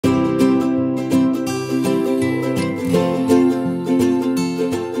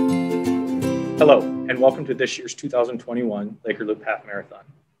Hello, and welcome to this year's 2021 Laker Loop Half Marathon.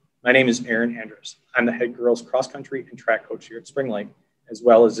 My name is Aaron Andrus. I'm the head girls cross country and track coach here at Spring Lake, as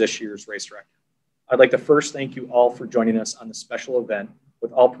well as this year's race director. I'd like to first thank you all for joining us on this special event,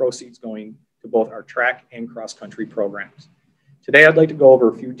 with all proceeds going to both our track and cross country programs. Today, I'd like to go over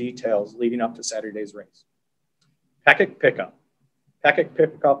a few details leading up to Saturday's race. Packet pickup. Packet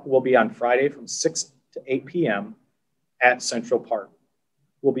pickup will be on Friday from 6 to 8 p.m. at Central Park.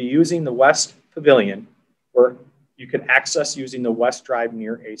 We'll be using the West Pavilion, where you can access using the West Drive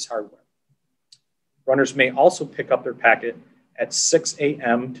near Ace Hardware. Runners may also pick up their packet at 6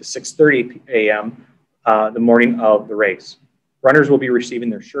 a.m. to 6:30 a.m. The morning of the race. Runners will be receiving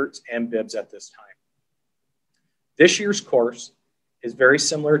their shirts and bibs at this time. This year's course is very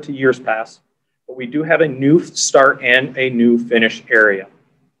similar to years past, but we do have a new start and a new finish area.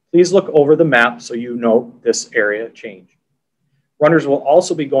 Please look over the map so you know this area change. Runners will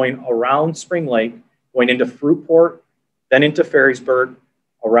also be going around Spring Lake, going into Fruitport, then into Ferrysburg,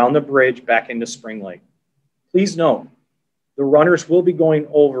 around the bridge, back into Spring Lake. Please note, the runners will be going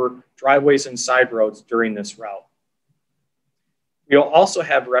over driveways and side roads during this route. We'll also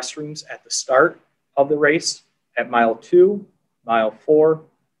have restrooms at the start of the race at mile 2, mile 4,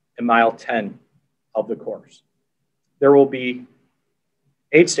 and mile 10 of the course. There will be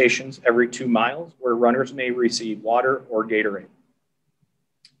aid stations every 2 miles where runners may receive water or Gatorade.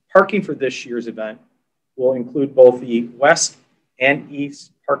 Parking for this year's event will include both the west and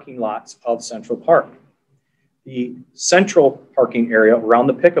east parking lots of Central Park. The central parking area around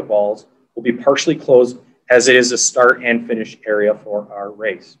the pickup balls will be partially closed as it is a start and finish area for our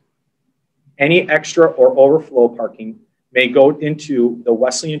race. Any extra or overflow parking may go into the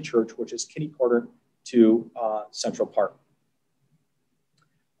Wesleyan Church, which is kitty corner to Central Park.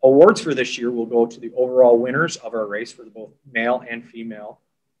 Awards for this year will go to the overall winners of our race for both male and female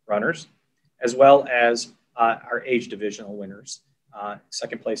runners, as well as our age divisional winners,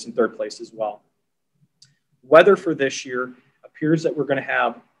 second place and third place as well. Weather for this year appears that we're going to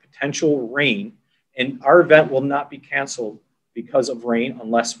have potential rain, and our event will not be canceled because of rain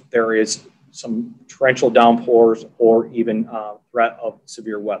unless there is some torrential downpours or even threat of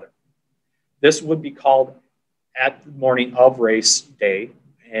severe weather. This would be called at the morning of race day,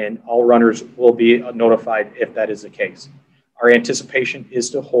 and all runners will be notified if that is the case. Our anticipation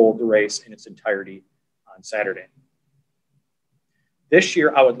is to hold the race in its entirety on Saturday. This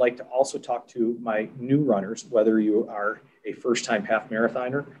year, I would like to also talk to my new runners, whether you are a first-time half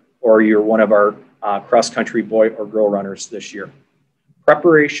marathoner or you're one of our cross-country boy or girl runners this year.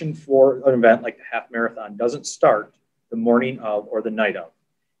 Preparation for an event like the half marathon doesn't start the morning of or the night of.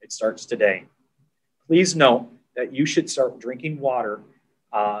 It starts today. Please note that you should start drinking water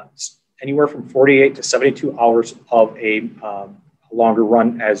anywhere from 48 to 72 hours of a longer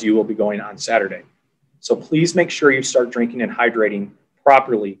run as you will be going on Saturday. So please make sure you start drinking and hydrating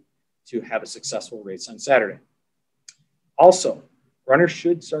properly to have a successful race on Saturday. Also, runners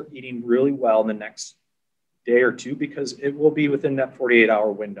should start eating really well in the next day or two because it will be within that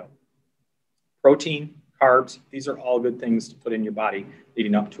 48-hour window. Protein, carbs, these are all good things to put in your body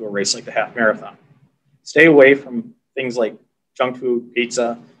leading up to a race like the half marathon. Stay away from things like junk food,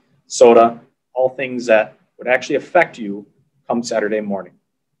 pizza, soda, all things that would actually affect you come Saturday morning.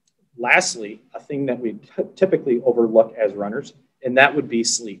 Lastly, a thing that we typically overlook as runners, and that would be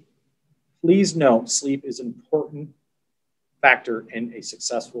sleep. Please note, sleep is an important factor in a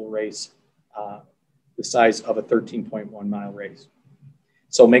successful race the size of a 13.1 mile race.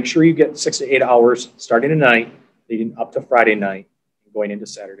 So make sure you get 6 to 8 hours starting tonight, leading up to Friday night, and going into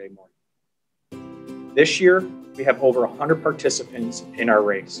Saturday morning. This year, we have over 100 participants in our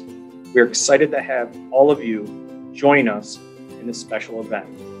race. We're excited to have all of you join us in this special event.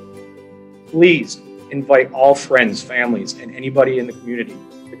 Please invite all friends, families, and anybody in the community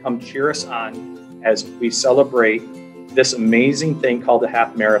to come cheer us on as we celebrate this amazing thing called the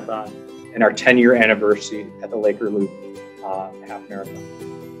half marathon and our 10-year anniversary at the Laker Loop half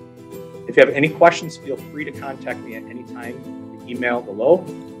marathon. If you have any questions, feel free to contact me at any time. Email below,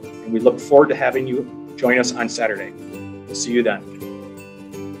 and we look forward to having you join us on Saturday. We'll see you then.